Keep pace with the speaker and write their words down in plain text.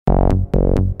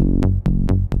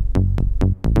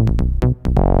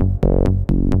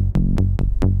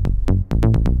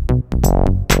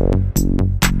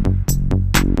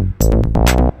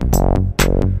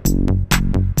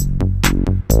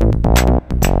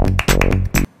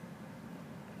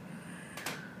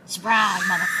Surprise,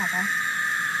 motherfucker.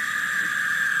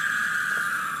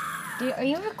 Dude, are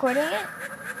you recording it?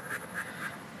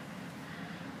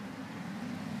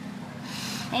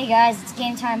 Hey guys, it's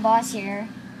Game Time Boss here.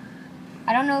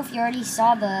 I don't know if you already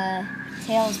saw the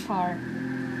Tails part,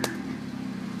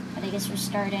 but I guess we're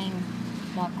starting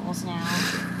Knuckles now.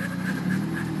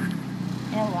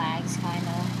 And it lags,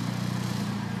 kinda.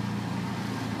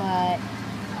 But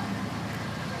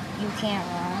you can't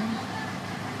run.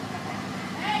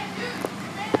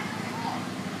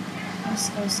 I'm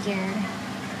so scared.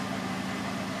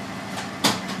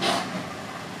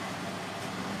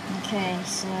 Okay,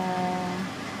 so...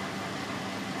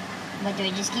 But do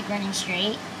I just keep running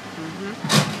straight?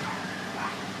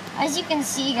 As you can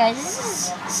see, guys,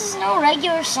 this is no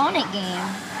regular Sonic game.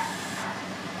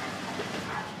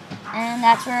 And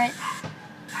that's where it...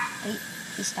 Wait,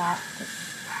 he stopped.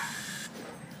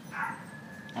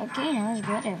 Okay, now there's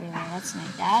blood everywhere. That's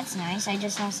nice. That's nice. I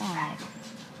just saw Sonic.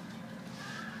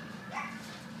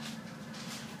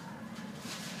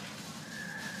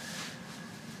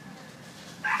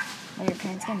 Will your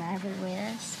parents get mad if we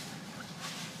wear this?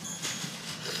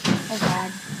 Oh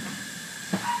god.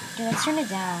 Dude, let's turn it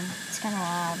down. It's kind of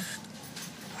loud.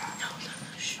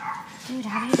 Dude,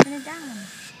 how do you turn it down?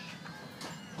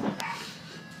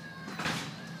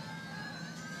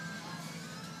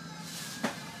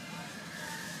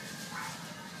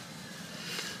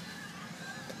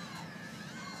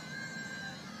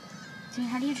 Dude,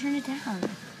 how do you turn it down? How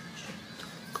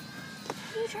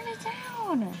do you turn it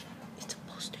down? It's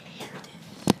supposed to hear this.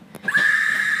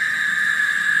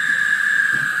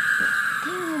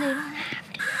 Dude, they don't have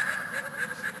to.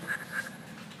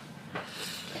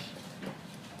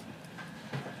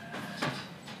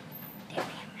 They're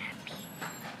being happy.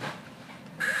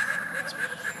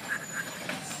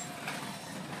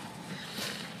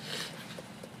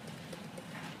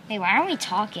 Hey, why aren't we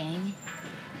talking?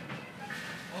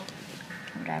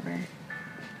 Whatever.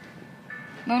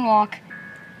 Moonwalk.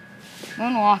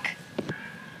 Moonwalk.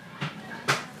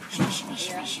 Shimmy, shimmy,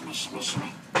 shimmy, shimmy, shimmy,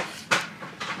 shimmy.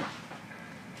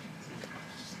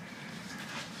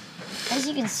 As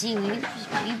you can see,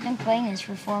 we've been playing this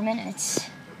for 4 minutes.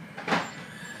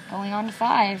 Going on to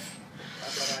 5.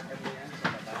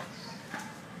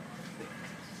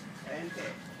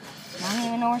 I don't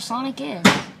even know where Sonic is.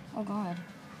 Oh god.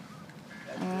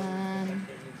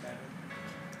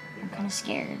 I'm kind of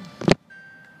scared.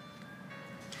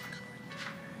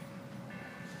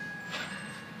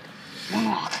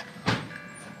 Moonwalk.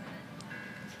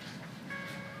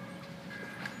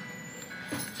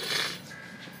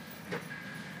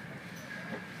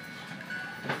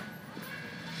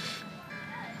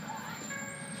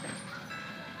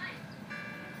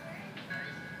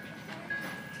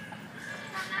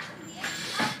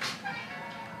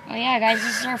 Oh yeah, guys,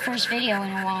 this is our first video in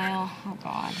a while. Oh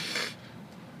god.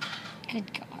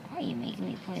 Good god, why are you making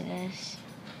me play this?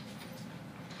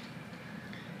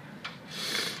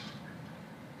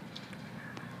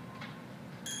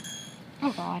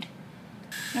 Oh god.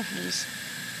 No, please.